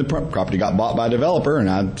when the property got bought by a developer, and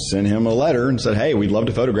I sent him a letter and said, hey, we'd love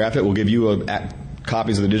to photograph it. We'll give you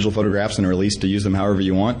copies of the digital photographs and a release to use them however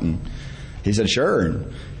you want. And he said, sure,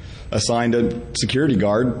 and assigned a security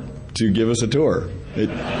guard to give us a tour.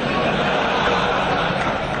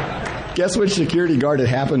 Guess which security guard it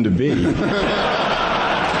happened to be?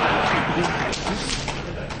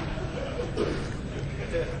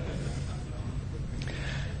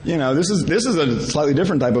 This is a slightly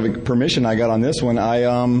different type of permission I got on this one.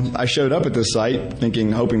 I showed up at this site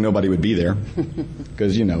hoping nobody would be there,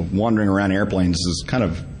 because wandering around airplanes is kind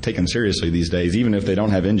of taken seriously these days, even if they don't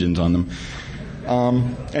have engines on them.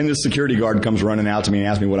 And this security guard comes running out to me and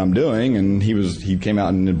asks me what I'm doing, and he came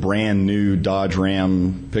out in a brand new Dodge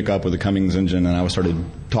Ram pickup with a Cummins engine, and I started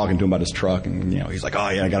talking to him about his truck, and he's like, oh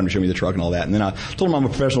yeah, I got him to show me the truck and all that. And then I told him I'm a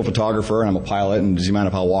professional photographer and I'm a pilot, and does he mind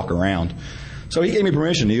if I walk around? So he gave me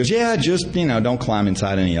permission. He goes, yeah, just, don't climb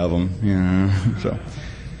inside any of them.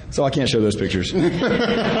 So I can't show those pictures. I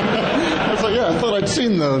was like, yeah, I thought I'd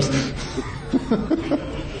seen those.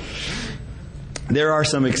 There are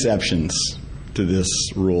some exceptions to this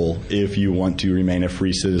rule if you want to remain a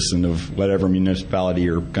free citizen of whatever municipality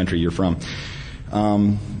or country you're from.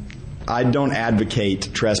 I don't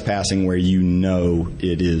advocate trespassing where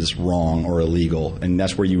it is wrong or illegal, and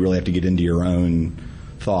that's where you really have to get into your own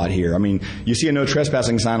thought here. I mean, you see a no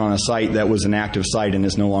trespassing sign on a site that was an active site and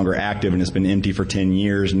is no longer active and it's been empty for 10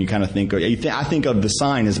 years, and you kind of think, I think of the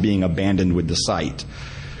sign as being abandoned with the site.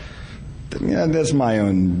 Yeah, that's my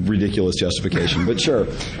own ridiculous justification, but sure.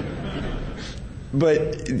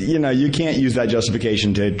 But, you can't use that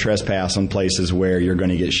justification to trespass on places where you're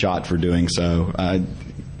going to get shot for doing so.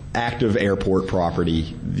 Active airport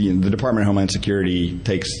property. The Department of Homeland Security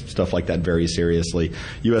takes stuff like that very seriously.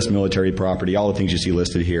 U.S. military property, all the things you see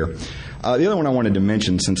listed here. The other one I wanted to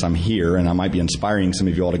mention, since I'm here, and I might be inspiring some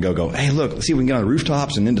of you all to go, hey, look, let's see if we can get on the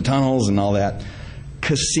rooftops and into tunnels and all that.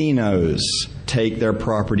 Casinos take their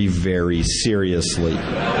property very seriously.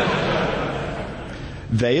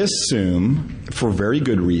 They assume, for very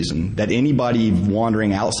good reason, that anybody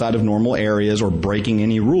wandering outside of normal areas or breaking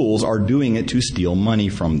any rules are doing it to steal money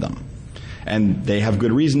from them. And they have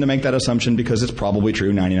good reason to make that assumption because it's probably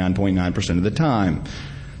true 99.9% of the time.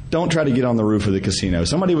 don't try to get on the roof of the casino.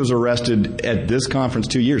 Somebody was arrested at this conference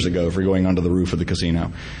 2 years ago for going onto the roof of the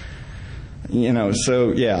casino.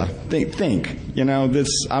 So yeah, think.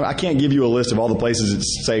 I can't give you a list of all the places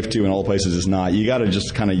it's safe to and all the places it's not. You got to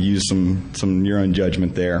just kind of use some your own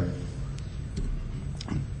judgment there.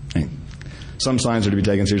 Hey, some signs are to be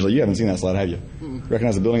taken seriously. You haven't seen that slide, have you?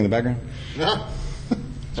 Recognize the building in the background? No.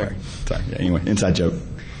 Sorry. Yeah, anyway, inside joke.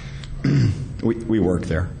 We work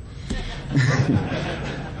there.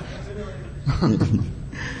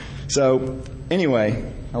 So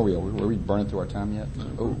anyway, are we burning through our time yet?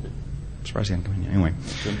 Oh. Surprised he hadn't come in yet. Anyway.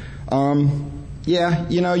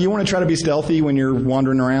 You want to try to be stealthy when you're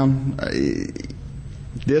wandering around.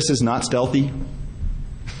 This is not stealthy.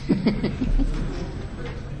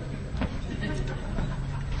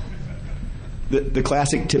 The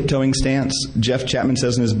classic tiptoeing stance, Jeff Chapman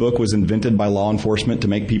says in his book, was invented by law enforcement to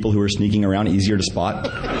make people who are sneaking around easier to spot.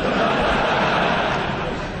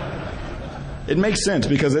 It makes sense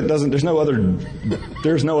because there's no other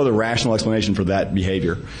rational explanation for that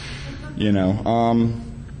behavior.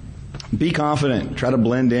 Be confident. Try to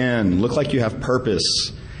blend in. Look like you have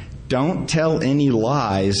purpose. Don't tell any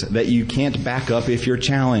lies that you can't back up if you're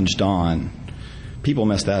challenged on. People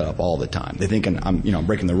mess that up all the time. They think I'm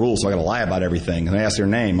breaking the rules, so I got to lie about everything. And they ask their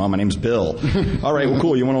name. Oh, my name's Bill. All right, well,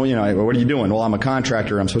 cool. You want to, what are you doing? Well, I'm a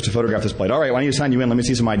contractor. I'm supposed to photograph this plate. All right, well, I need to sign you in. Let me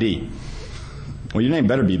see some ID. Well, your name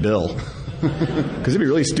better be Bill. Because it'd be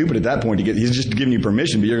really stupid at that point he's just giving you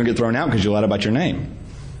permission, but you're going to get thrown out because you lied about your name.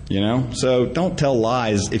 So don't tell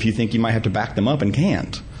lies if you think you might have to back them up and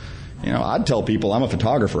can't. I'd tell people I'm a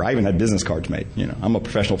photographer. I even had business cards made. I'm a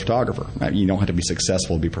professional photographer. You don't have to be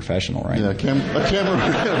successful to be professional, right? Yeah, a camera. Right.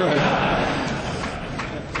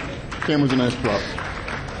 Camera's a nice prop.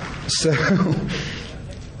 So,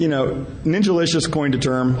 Ninjalicious coined a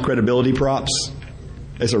term, credibility props.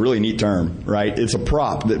 It's a really neat term, right? It's a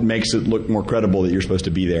prop that makes it look more credible that you're supposed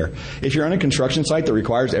to be there. If you're on a construction site that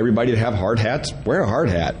requires everybody to have hard hats, wear a hard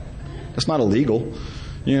hat. That's not illegal.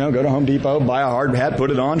 Go to Home Depot, buy a hard hat,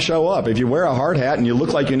 put it on, show up. If you wear a hard hat and you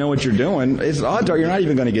look like you know what you're doing, it's odds are you're not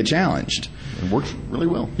even going to get challenged. It works really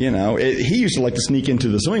well. He used to like to sneak into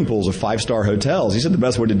the swimming pools of 5-star hotels. He said the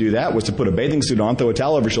best way to do that was to put a bathing suit on, throw a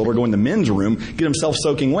towel over his shoulder, go in the men's room, get himself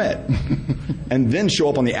soaking wet, and then show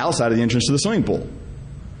up on the outside of the entrance to the swimming pool.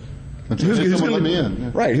 Who's going to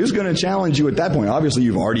in? Right? Who's going to challenge you at that point? Obviously,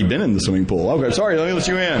 you've already been in the swimming pool. Okay, sorry, let me let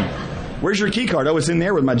you in. Where's your key card? Oh, it's in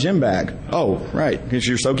there with my gym bag. Oh, right, because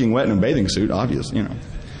you're soaking wet in a bathing suit, obvious.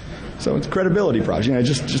 So it's credibility props.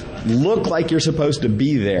 Just look like you're supposed to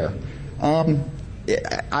be there.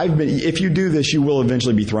 If you do this, you will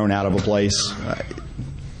eventually be thrown out of a place.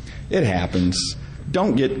 It happens.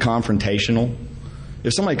 Don't get confrontational.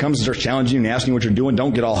 If somebody comes and starts challenging you and asking what you're doing,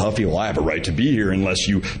 don't get all huffy. Well, I have a right to be here unless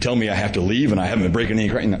you tell me I have to leave and I haven't been breaking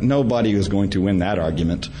any. Nobody is going to win that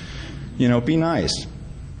argument. Be nice.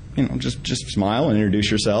 Just smile and introduce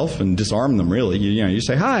yourself and disarm them. Really, you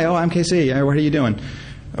say, "Hi, I'm KC. What are you doing?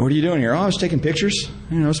 What are you doing here? Oh, I was taking pictures.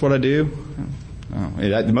 That's what I do."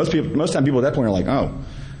 Most time people at that point are like, "Oh."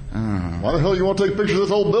 Why the hell you want to take pictures of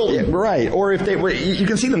this old building? Yeah, right. Or if you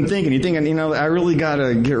can see them thinking, you're thinking, I really got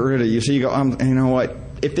to get rid of you. So you go, you know what?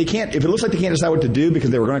 If it looks like they can't decide what to do because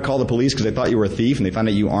they were going to call the police because they thought you were a thief and they find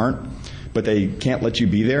out you aren't, but they can't let you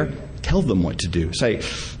be there, tell them what to do. Say,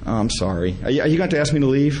 I'm sorry. Are you going to ask me to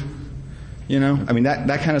leave?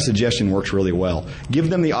 That kind of suggestion works really well. Give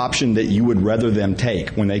them the option that you would rather them take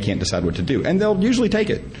when they can't decide what to do. And they'll usually take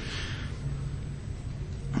it.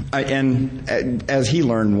 And as he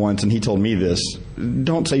learned once, and he told me this,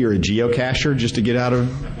 don't say you're a geocacher just to get out of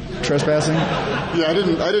trespassing. Yeah, I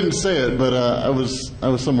didn't say it, but I was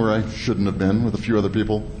somewhere I shouldn't have been with a few other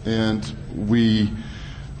people, and we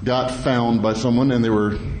got found by someone, and he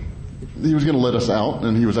was going to let us out,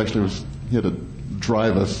 and he had to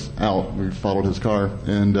drive us out. We followed his car,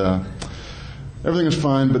 and everything was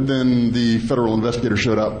fine, but then the federal investigator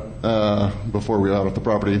showed up before we were out of the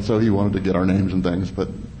property, so he wanted to get our names and things, but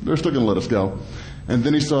they're still going to let us go. And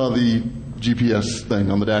then he saw the GPS thing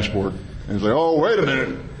on the dashboard, and he's like, "Oh, wait a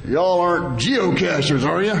minute, y'all aren't geocachers,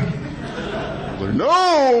 are you?" I was like,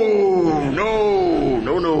 No,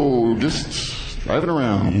 just driving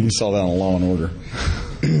around. He saw that on Law and Order.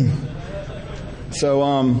 So,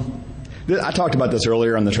 I talked about this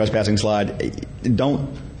earlier on the trespassing slide.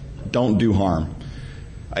 Don't do harm.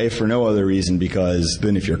 If for no other reason, because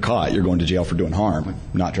then if you're caught, you're going to jail for doing harm,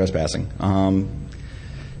 not trespassing.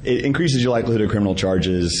 It increases your likelihood of criminal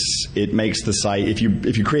charges. It makes the site, if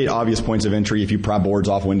you create obvious points of entry, if you pry boards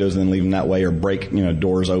off windows and then leave them that way, or break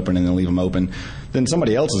doors open and then leave them open, then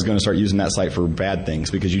somebody else is going to start using that site for bad things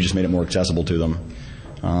because you just made it more accessible to them.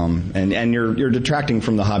 And you're detracting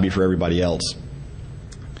from the hobby for everybody else.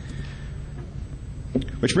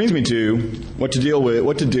 Which brings me to what to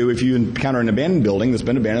do if you encounter an abandoned building that's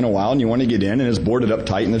been abandoned a while and you want to get in and it's boarded up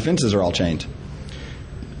tight and the fences are all chained.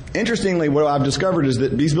 Interestingly, what I've discovered is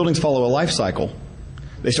that these buildings follow a life cycle.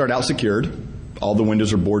 They start out secured. All the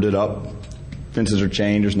windows are boarded up. Fences are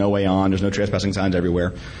chained. There's no way on. There's no trespassing signs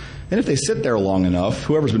everywhere. And if they sit there long enough,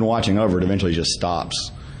 whoever's been watching over it eventually just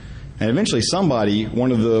stops. And eventually somebody,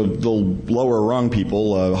 one of the lower rung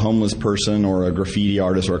people, a homeless person or a graffiti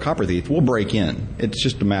artist or a copper thief, will break in. It's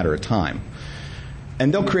just a matter of time.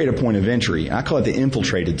 And they'll create a point of entry. I call it the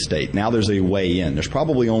infiltrated state. Now there's a way in. There's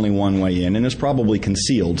probably only one way in, and it's probably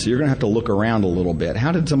concealed. So you're going to have to look around a little bit.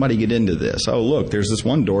 How did somebody get into this? Oh, look, there's this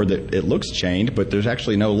one door that it looks chained, but there's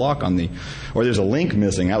actually no lock on or there's a link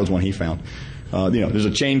missing. That was one he found. There's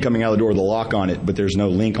a chain coming out of the door with a lock on it, but there's no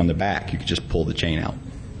link on the back. You could just pull the chain out.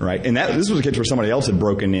 Right, and this was a case where somebody else had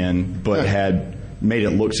broken in, but had made it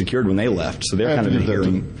look secured when they left. So they're kind of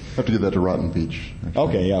hearing. Have to do that to Rotten Beach. Actually.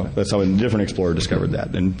 Okay, yeah, that's how a different explorer discovered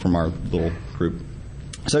that, and from our little group.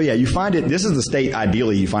 So yeah, you find it. This is the state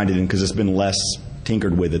ideally you find it in because it's been less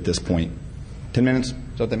tinkered with at this point. 10 minutes? Is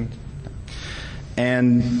that what that means?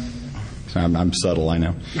 And sorry, I'm subtle, I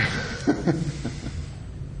know.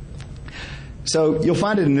 So you'll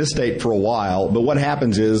find it in this state for a while, but what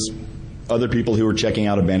happens is other people who are checking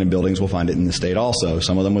out abandoned buildings will find it in this state also.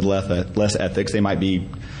 Some of them with less ethics. They might be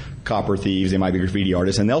copper thieves. They might be graffiti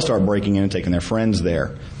artists. And they'll start breaking in and taking their friends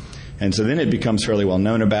there. And so then it becomes fairly well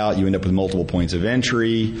known about. You end up with multiple points of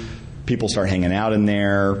entry. People start hanging out in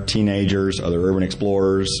there. Teenagers, other urban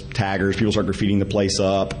explorers, taggers. People start graffitiing the place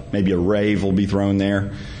up. Maybe a rave will be thrown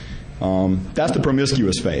there. That's the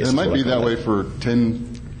promiscuous phase. And it might be that way for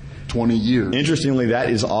 10, 20 years. Interestingly, that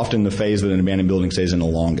is often the phase that an abandoned building stays in the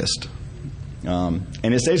longest.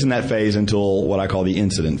 And it stays in that phase until what I call the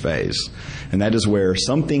incident phase. And that is where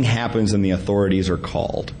something happens and the authorities are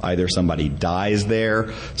called. Either somebody dies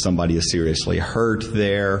there, somebody is seriously hurt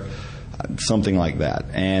there, something like that.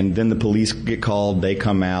 And then the police get called, they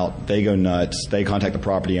come out, they go nuts, they contact the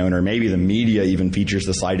property owner. Maybe the media even features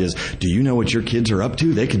the site as, do you know what your kids are up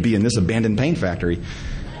to? They could be in this abandoned paint factory.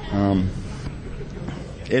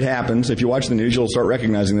 It happens. If you watch the news, you'll start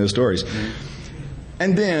recognizing those stories.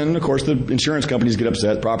 And then, of course, the insurance companies get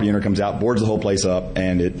upset. The property owner comes out, boards the whole place up,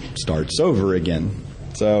 and it starts over again.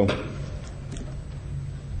 So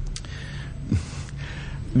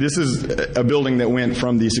this is a building that went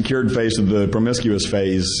from the secured phase to the promiscuous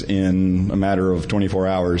phase in a matter of 24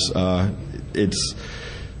 hours.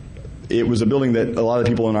 It was a building that a lot of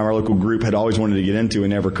people in our local group had always wanted to get into and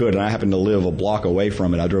never could, and I happened to live a block away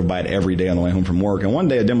from it. I drove by it every day on the way home from work. And one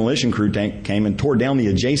day a demolition crew came and tore down the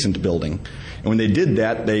adjacent building. And when they did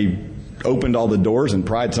that, they opened all the doors and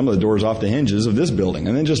pried some of the doors off the hinges of this building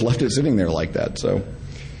and then just left it sitting there like that. So,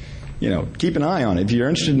 keep an eye on it. If you're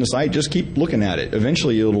interested in the site, just keep looking at it.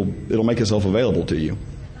 Eventually it'll make itself available to you.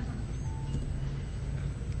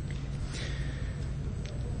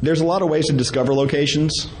 There's a lot of ways to discover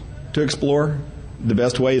locations to explore. The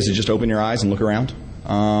best way is to just open your eyes and look around.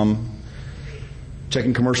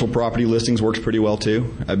 Checking commercial property listings works pretty well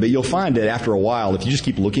too. But you'll find that after a while, if you just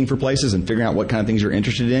keep looking for places and figuring out what kind of things you're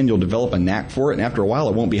interested in, you'll develop a knack for it. And after a while,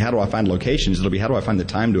 it won't be how do I find locations. It'll be how do I find the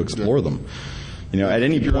time to explore them. At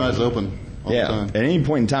any Keep point, your eyes open all the time. At any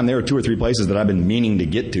point in time, there are 2 or 3 places that I've been meaning to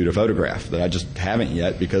get to photograph that I just haven't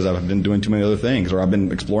yet because I've been doing too many other things or I've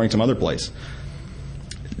been exploring some other place.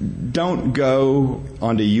 Don't go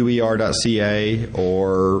onto uer.ca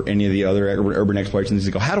or any of the other urban explorations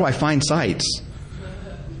and go, how do I find sites?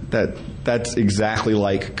 That's exactly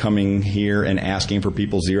like coming here and asking for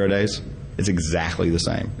people's 0 days. It's exactly the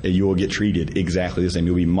same. You will get treated exactly the same.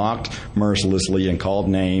 You'll be mocked mercilessly and called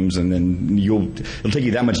names, and then it'll take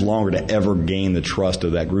you that much longer to ever gain the trust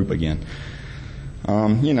of that group again.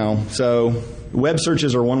 So web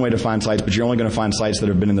searches are one way to find sites, but you're only going to find sites that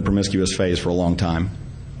have been in the promiscuous phase for a long time.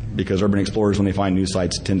 Because urban explorers, when they find new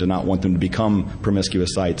sites, tend to not want them to become promiscuous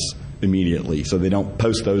sites immediately. So they don't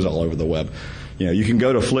post those all over the web. You can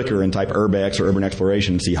go to Flickr and type UrbEx or Urban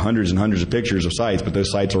Exploration and see hundreds and hundreds of pictures of sites, but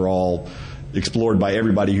those sites are all explored by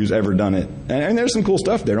everybody who's ever done it. And there's some cool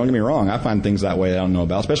stuff there, don't get me wrong. I find things that way that I don't know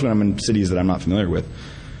about, especially when I'm in cities that I'm not familiar with.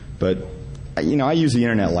 But, I use the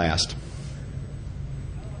internet last.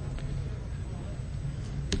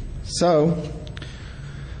 So,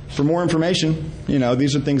 for more information,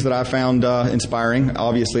 these are things that I found inspiring.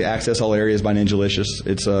 Obviously, Access All Areas by Ninjalicious.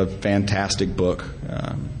 It's a fantastic book.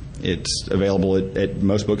 It's available at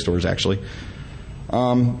most bookstores, actually.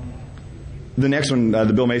 the next one,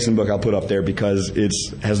 the Bill Mason book, I'll put up there because it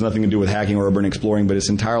has nothing to do with hacking or urban exploring, but it's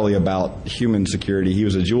entirely about human security. He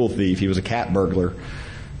was a jewel thief. He was a cat burglar.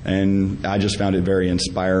 And I just found it very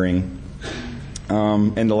inspiring.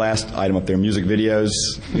 And the last item up there, music videos.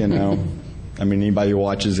 You know, I mean, anybody who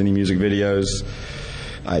watches any music videos,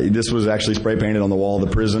 this was actually spray painted on the wall of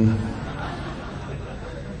the prison.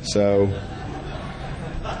 So,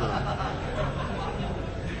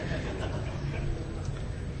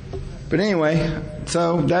 but anyway,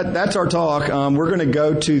 so that's our talk. We're going to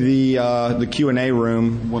go to the Q&A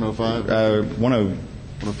room. 105.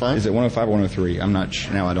 105? Is it 105 or 103? I'm not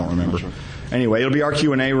sure. Now I don't remember. Sure. Anyway, it'll be our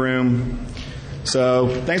Q&A room. So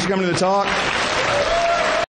thanks for coming to the talk.